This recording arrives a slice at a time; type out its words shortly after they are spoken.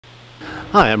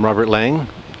Hi, I'm Robert Lang,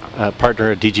 a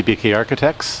partner at DGBK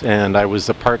Architects, and I was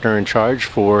the partner in charge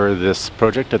for this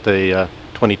project at the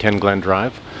 2010 Glen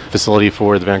Drive facility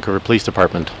for the Vancouver Police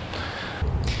Department.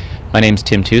 My name's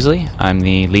Tim Tousley. I'm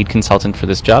the lead consultant for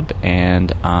this job,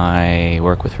 and I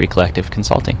work with Recollective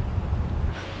Consulting.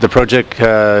 The project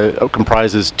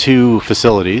comprises two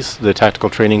facilities, the Tactical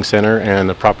Training Center and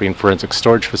the Property and Forensic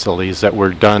Storage facilities that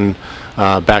were done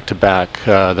back to back.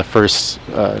 The first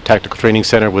Tactical Training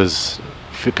Center was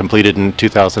completed in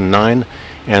 2009,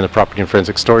 and the Property and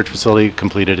Forensic Storage facility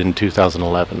completed in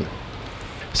 2011.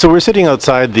 So we're sitting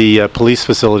outside the police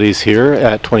facilities here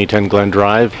at 2010 Glen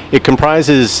Drive. It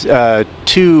comprises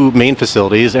two main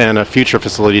facilities and a future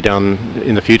facility down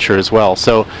in the future as well.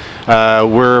 So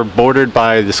we're bordered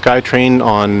by the SkyTrain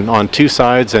on two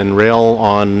sides and rail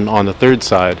on the third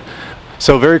side.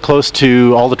 So very close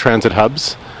to all the transit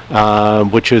hubs,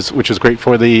 which is great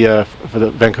for the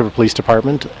Vancouver Police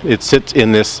Department. It sits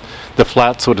in the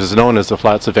flats, what is known as the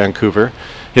Flats of Vancouver.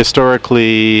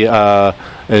 Historically, an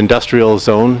industrial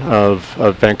zone of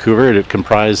Vancouver. It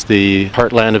comprised the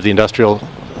heartland of the industrial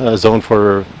zone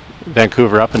for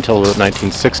Vancouver up until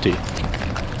 1960.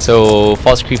 So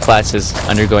Falls Creek Flats is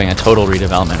undergoing a total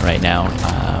redevelopment right now,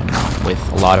 with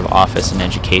a lot of office and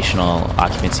educational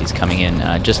occupancies coming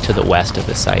in just to the west of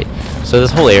the site. So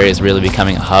this whole area is really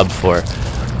becoming a hub for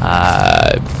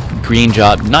green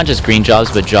jobs, not just green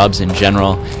jobs, but jobs in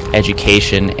general,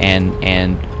 education,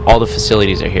 and all the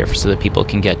facilities are here so that people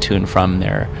can get to and from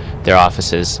their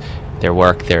offices, their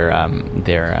work, their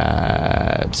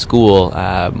school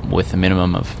with a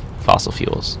minimum of fossil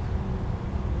fuels.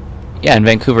 Yeah, and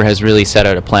Vancouver has really set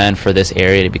out a plan for this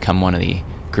area to become one of the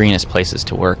greenest places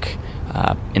to work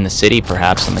in the city,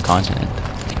 perhaps on the continent.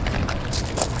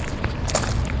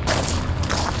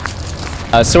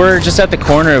 So we're just at the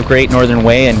corner of Great Northern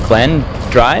Way and Glen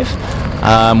Drive.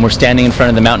 We're standing in front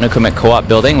of the Mount Nukemik Co-op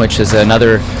building, which is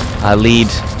another LEED,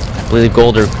 I believe,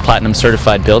 Gold or Platinum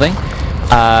certified building.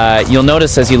 You'll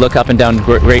notice as you look up and down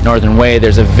Great Northern Way,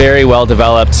 there's a very well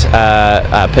developed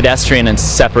pedestrian and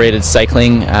separated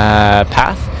cycling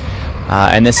path.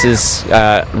 And this is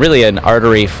really an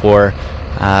artery for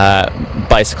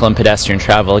bicycle and pedestrian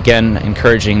travel. Again,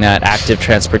 encouraging that active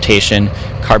transportation,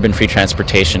 carbon-free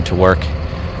transportation to work.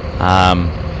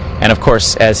 And of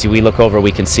course, as we look over,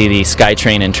 we can see the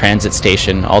SkyTrain and transit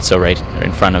station also right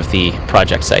in front of the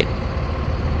project site.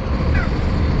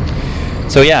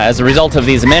 So yeah, as a result of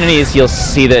these amenities, you'll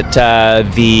see that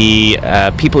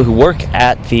the people who work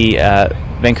at the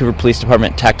Vancouver Police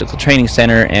Department Tactical Training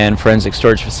Center and Forensic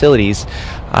Storage facilities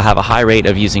have a high rate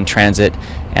of using transit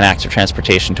and active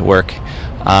transportation to work.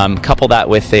 Couple that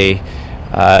with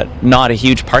not a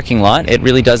huge parking lot, it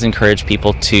really does encourage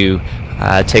people to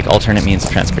take alternate means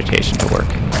of transportation to work.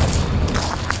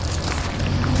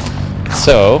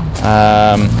 So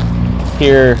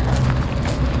here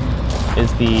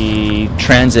is the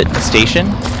transit station.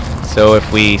 So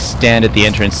if we stand at the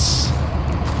entrance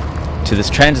to this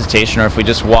transit station, or if we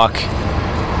just walk,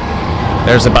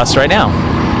 there's a bus right now.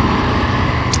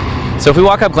 So if we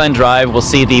walk up Glen Drive, we'll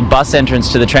see the bus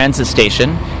entrance to the transit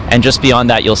station, and just beyond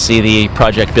that you'll see the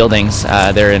project buildings.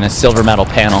 They're in a silver metal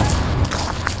panel.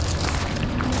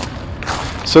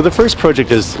 So the first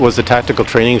project was the Tactical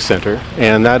Training Center,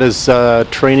 and that is a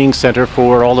training center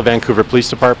for all the Vancouver Police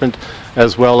Department,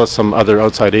 as well as some other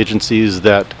outside agencies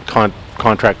that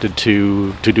contracted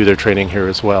to do their training here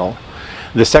as well.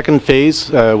 The second phase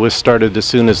was started as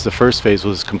soon as the first phase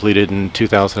was completed in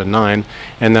 2009,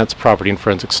 and that's Property and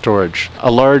Forensic Storage, a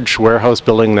large warehouse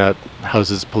building that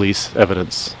houses police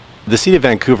evidence. The City of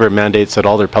Vancouver mandates that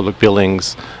all their public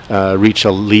buildings reach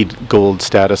a LEED Gold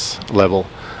status level.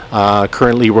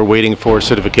 Currently we're waiting for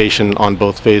certification on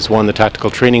both Phase 1, the Tactical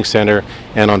Training Center,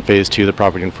 and on Phase 2, the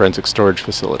Property and Forensic Storage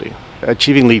facility.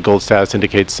 Achieving LEED Gold status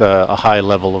indicates a high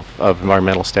level of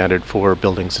environmental standard for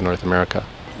buildings in North America.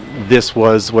 This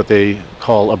was what they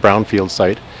call a brownfield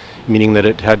site, meaning that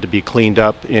it had to be cleaned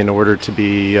up in order to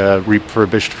be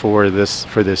refurbished for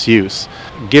this use.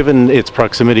 Given its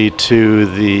proximity to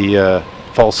the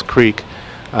False Creek,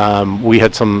 we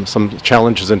had some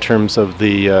challenges in terms of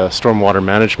the stormwater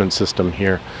management system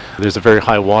here. There's a very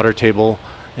high water table,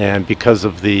 and because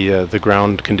of the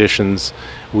ground conditions,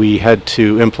 we had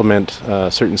to implement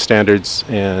certain standards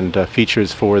and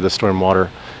features for the stormwater.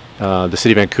 The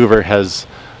City of Vancouver has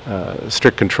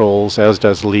strict controls, as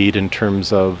does LEED, in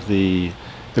terms of the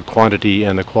quantity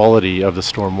and the quality of the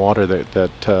stormwater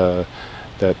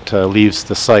that leaves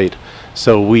the site.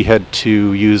 So we had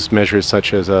to use measures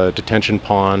such as a detention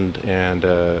pond and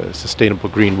a sustainable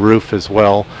green roof as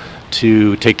well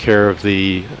to take care of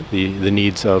the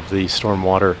needs of the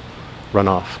stormwater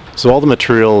runoff. So all the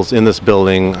materials in this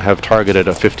building have targeted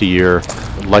a 50-year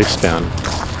lifespan.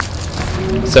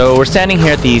 So we're standing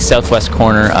here at the southwest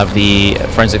corner of the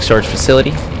forensic storage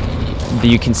facility.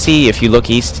 You can see, if you look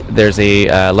east, there's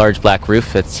a large black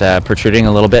roof that's protruding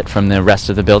a little bit from the rest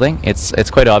of the building. It's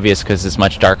quite obvious because it's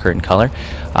much darker in color.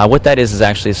 What that is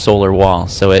actually a solar wall.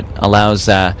 So it allows,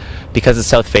 because it's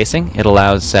south-facing, it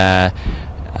allows a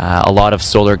lot of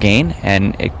solar gain,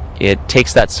 and it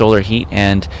takes that solar heat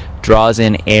and draws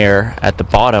in air at the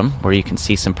bottom, where you can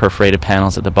see some perforated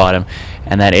panels at the bottom,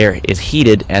 and that air is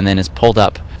heated and then is pulled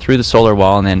up through the solar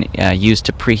wall and then used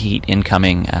to preheat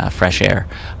incoming fresh air,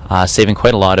 saving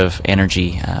quite a lot of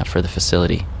energy for the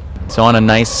facility. So on a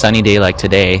nice sunny day like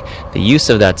today, the use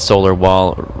of that solar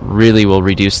wall really will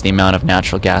reduce the amount of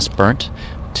natural gas burnt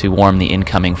to warm the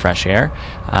incoming fresh air,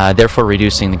 therefore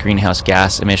reducing the greenhouse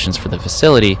gas emissions for the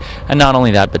facility, and not only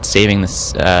that, but saving the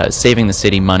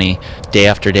city money day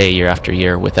after day, year after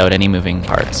year, without any moving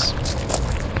parts.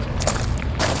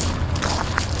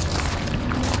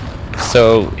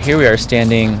 So here we are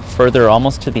standing further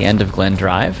almost to the end of Glen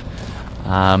Drive,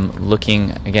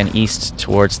 looking again east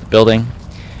towards the building.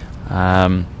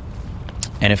 And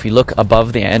if you look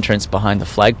above the entrance behind the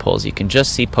flagpoles, you can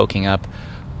just see poking up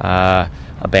a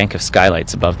bank of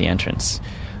skylights above the entrance.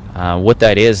 What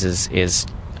that is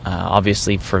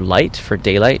obviously for light, for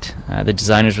daylight. The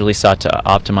designers really sought to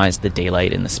optimize the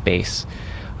daylight in the space.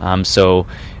 So,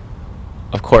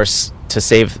 of course, to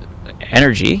save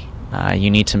energy, you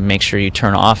need to make sure you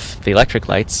turn off the electric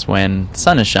lights when the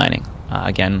sun is shining.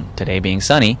 Again, today being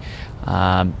sunny,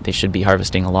 they should be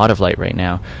harvesting a lot of light right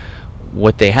now.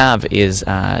 What they have is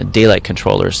daylight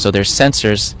controllers. So there's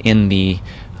sensors in the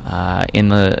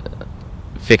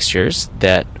fixtures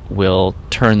that will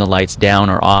turn the lights down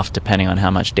or off depending on how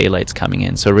much daylight's coming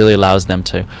in. So it really allows them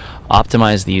to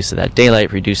optimize the use of that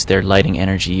daylight, reduce their lighting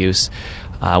energy use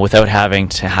without having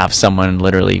to have someone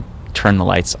literally turn the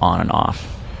lights on and off.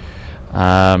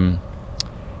 And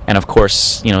of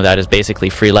course, that is basically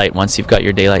free light. Once you've got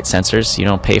your daylight sensors, you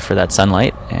don't pay for that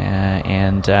sunlight,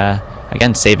 and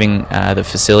again, saving the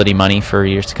facility money for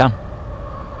years to come.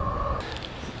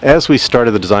 As we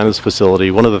started the design of this facility,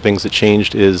 one of the things that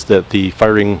changed is that the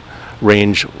firing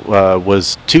range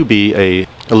was to be a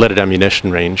leaded ammunition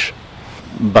range.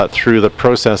 But through the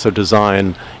process of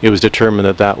design, it was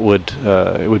determined that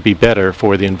it would be better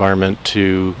for the environment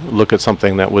to look at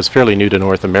something that was fairly new to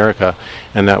North America,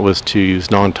 and that was to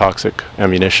use non-toxic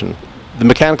ammunition. The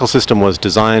mechanical system was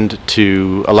designed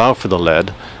to allow for the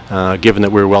lead, given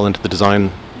that we were well into the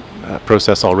design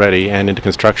process already and into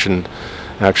construction,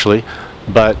 actually.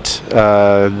 But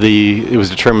it was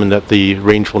determined that the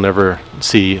range will never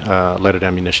see leaded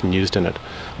ammunition used in it.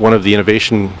 One of the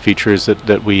innovation features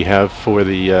that we have for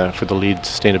the LEED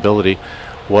sustainability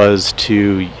was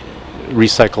to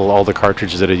recycle all the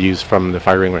cartridges that are used from the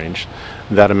firing range.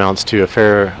 That amounts to a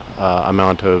fair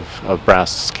amount of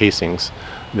brass casings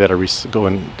that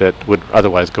would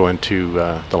otherwise go into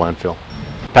the landfill.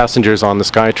 Passengers on the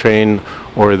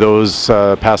SkyTrain or those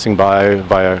passing by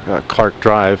via Clark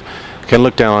Drive can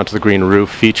look down onto the green roof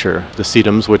feature, the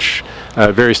sedums, which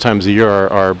various times a year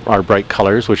are bright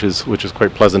colors, which is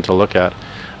quite pleasant to look at.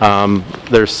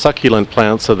 They're succulent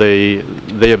plants, so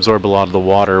they absorb a lot of the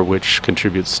water, which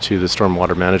contributes to the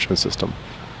stormwater management system.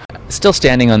 Still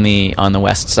standing on the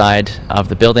west side of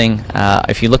the building,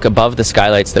 if you look above the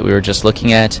skylights that we were just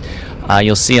looking at,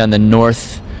 you'll see on the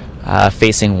north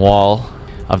facing wall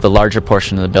of the larger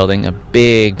portion of the building a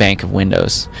big bank of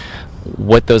windows.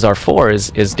 What those are for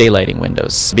is daylighting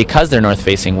windows. Because they're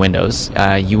north-facing windows,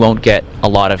 you won't get a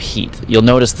lot of heat. You'll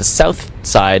notice the south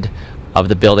side of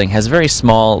the building has very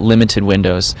small, limited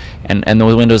windows, and the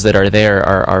windows that are there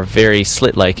are very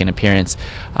slit-like in appearance.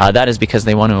 That is because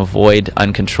they want to avoid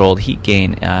uncontrolled heat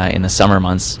gain in the summer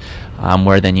months,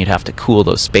 where then you'd have to cool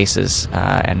those spaces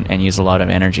and use a lot of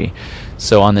energy.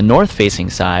 So on the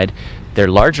north-facing side, they're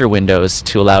larger windows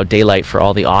to allow daylight for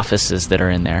all the offices that are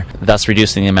in there, thus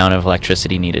reducing the amount of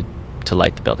electricity needed to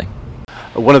light the building.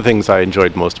 One of the things I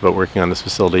enjoyed most about working on this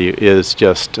facility is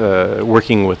just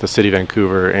working with the City of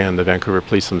Vancouver and the Vancouver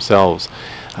Police themselves.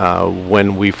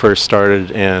 When we first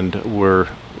started and were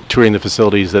touring the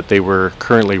facilities that they were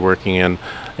currently working in,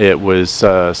 it was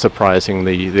surprising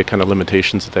the kind of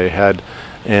limitations that they had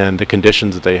and the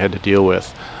conditions that they had to deal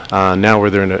with. Now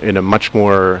they're in a much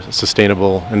more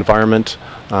sustainable environment,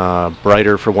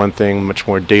 brighter for one thing, much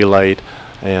more daylight,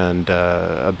 and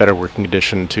a better working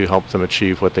condition to help them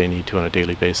achieve what they need to on a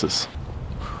daily basis.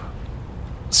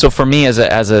 So for me as a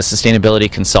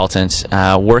sustainability consultant,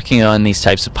 working on these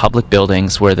types of public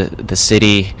buildings where the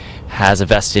city has a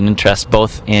vested interest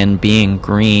both in being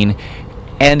green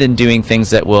and in doing things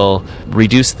that will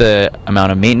reduce the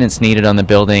amount of maintenance needed on the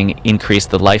building, increase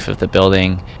the life of the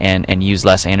building, and use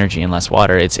less energy and less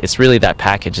water. It's really that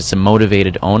package. It's a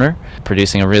motivated owner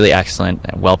producing a really excellent,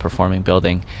 well-performing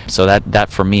building. So that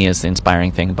for me is the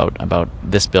inspiring thing about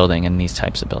this building and these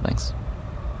types of buildings.